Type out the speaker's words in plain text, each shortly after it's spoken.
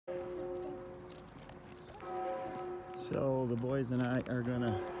So the boys and I are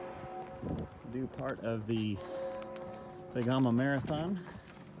gonna do part of the Tegama Marathon,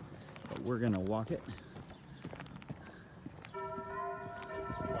 but we're gonna walk it.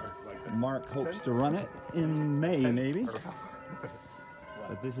 Mark hopes to run it in May, maybe.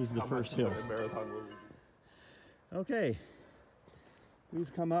 But this is the first hill. Okay,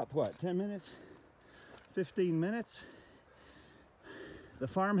 we've come up, what, 10 minutes? 15 minutes. The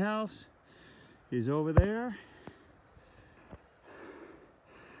farmhouse is over there,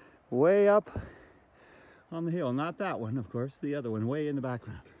 way up on the hill. Not that one, of course, the other one, way in the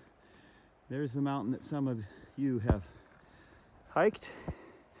background. There's the mountain that some of you have hiked.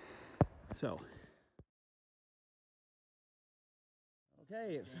 So,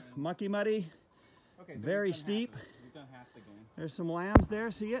 okay, it's mucky muddy, okay, so very steep. We've done half the gain. There's some lambs there,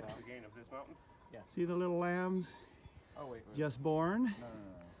 see it? The gain of this mountain? Yeah. See the little lambs? Oh, wait. Just born. No,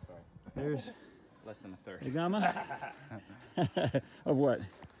 sorry. There's less than a third. Tegama. Of what?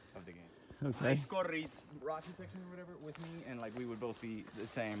 Of the gain. Okay. It's Corey's rocky section or whatever with me, and like we would both be the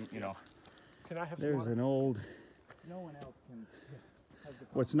same, you know. Can I have There's some an old, No one else can.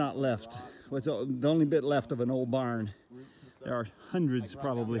 what's not left, what's the only bit left of an old barn. There are hundreds,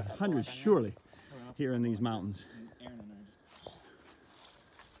 probably, hundreds surely, here in these mountains. Aaron and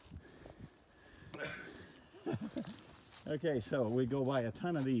I just. Okay, so we go by a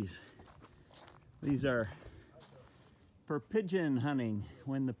ton of these. These are for pigeon hunting.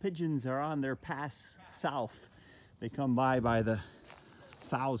 When the pigeons are on their pass south, they come by the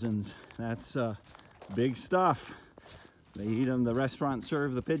thousands. That's big stuff. They eat them. The restaurants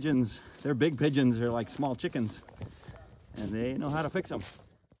serve the pigeons. They're big pigeons. They're like small chickens, and they know how to fix them.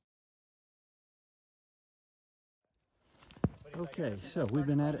 Okay, so we've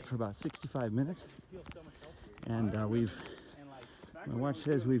been at it for about 65 minutes, and my watch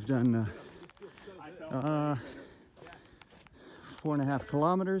says we've done 4.5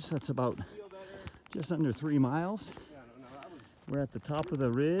 kilometers. That's about just under 3 miles. We're at the top of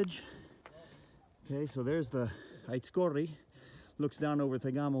the ridge. Okay, so there's the Aitscorri. Looks down over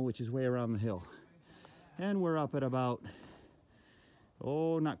Tegama, which is way around the hill. And we're up at about,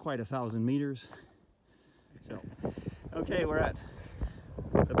 oh, not quite 1,000 meters. So, okay, we're at,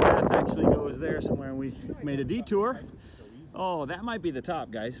 the path actually goes there somewhere, and we made a detour. Oh, that might be the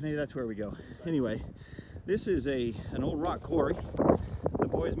top, guys. Maybe that's where we go. Anyway, this is an old rock quarry. The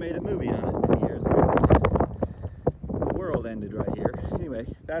boys made a movie on it many years ago. The world ended right here. Anyway,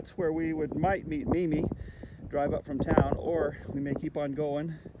 that's where we might meet Mimi, drive up from town, or we may keep on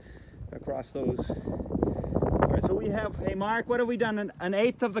going across those. All right, so we have, hey Mark, what have we done? An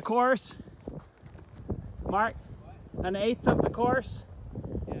eighth of the course? Mark, an eighth of the course?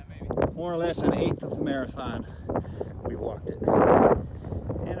 Yeah, maybe. More or less an eighth of the marathon. We've walked it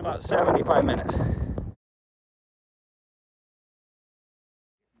in about 75 minutes.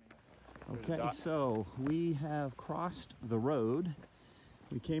 Okay, so we have crossed the road.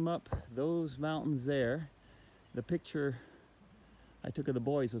 We came up those mountains there. The picture I took of the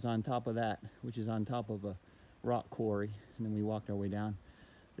boys was on top of that, which is on top of a rock quarry, and then we walked our way down.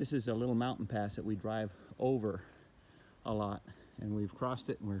 This is a little mountain pass that we drive over a lot, and we've crossed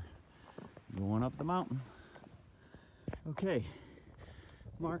it, and we're going up the mountain. Okay,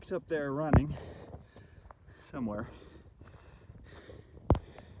 Mark's up there running somewhere,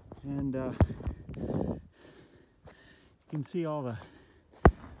 and you can see all the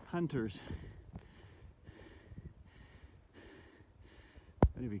hunters.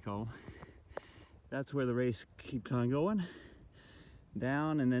 What do we call them? That's where the race keeps on going,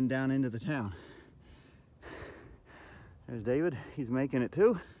 down and then down into the town. There's David, he's making it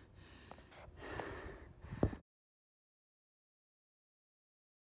too.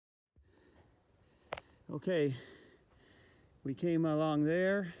 Okay, we came along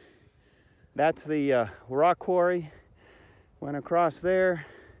there. That's the rock quarry. Went across there.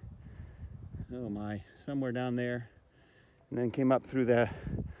 Oh my, somewhere down there. And then came up through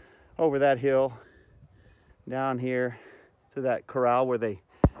over that hill, down here to that corral where they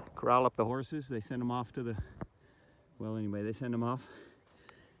corral up the horses. They send them off to the, well anyway, they send them off.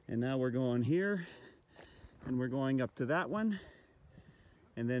 And now we're going here, and we're going up to that one,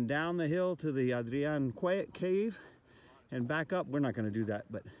 and then down the hill to the Adrian Cave, and back up. We're not going to do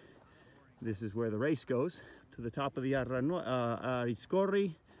that, but this is where the race goes, to the top of the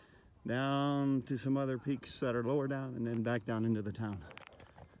Aitscorri, down to some other peaks that are lower down, and then back down into the town.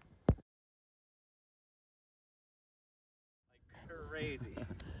 Like crazy.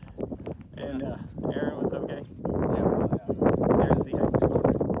 And Aaron was okay? Yeah. There's the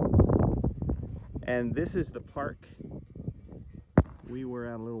Aitscorri. And this is the park we were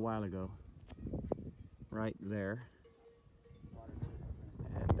at a little while ago. Right there.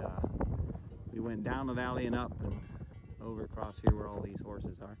 we went down the valley and up and over across here where all these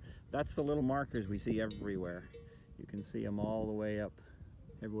horses are. That's the little markers we see everywhere. You can see them all the way up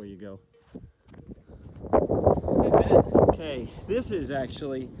everywhere you go. Okay, this is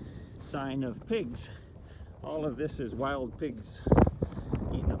actually a sign of pigs. All of this is wild pigs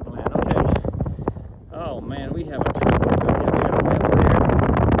eating up the land. Okay. Oh man, we have a ton to go yet. We gotta way up there,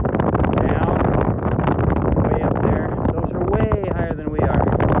 down, way up there. Those are way higher than we are.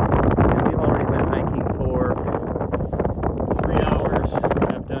 And we've already been hiking for 3 hours.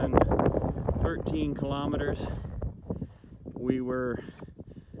 I've done 13 kilometers. We were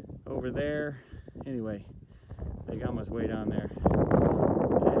over there. Anyway, they got us way down there.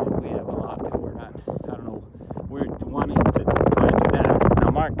 And we have a lot to. We're not, I don't know, we're wanting to try and do that.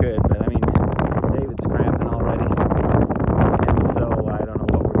 Now Mark could, but I mean, David's cramping already. And so I don't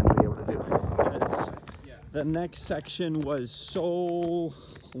know what we're going to be able to do. Because the next section was so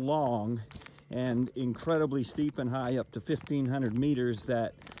long and incredibly steep and high, up to 1,500 meters,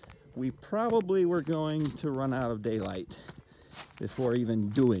 that we probably were going to run out of daylight before even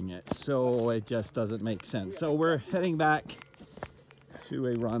doing it. So it just doesn't make sense. So we're heading back to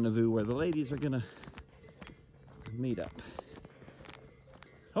a rendezvous where the ladies are gonna meet up.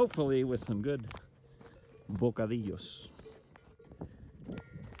 Hopefully with some good bocadillos.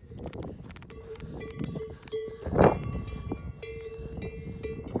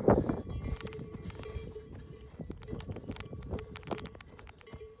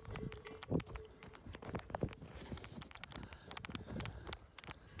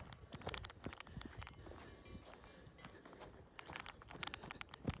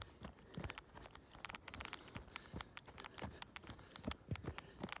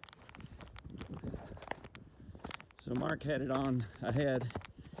 So Mark headed on ahead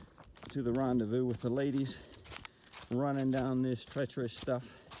to the rendezvous with the ladies, running down this treacherous stuff.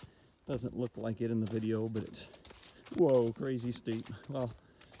 Doesn't look like it in the video, but it's, whoa, crazy steep. Well,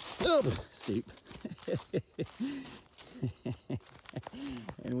 steep.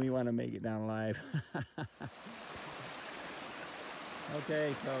 And we want to make it down alive.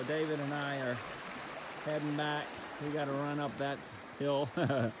 Okay, so David and I are heading back. We got to run up that hill.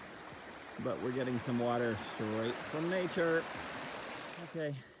 But we're getting some water straight from nature.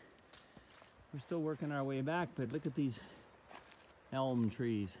 Okay, we're still working our way back, but look at these elm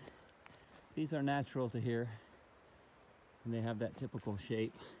trees. These are natural to here, and they have that typical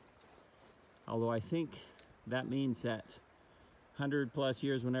shape. Although I think that means that 100+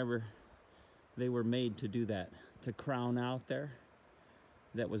 years, whenever they were made to do that, to crown out there,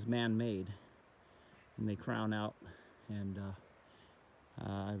 that was man-made, and they crown out. And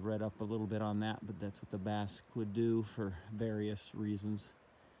I've read up a little bit on that, but that's what the Basque would do for various reasons,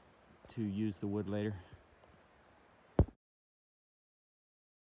 to use the wood later.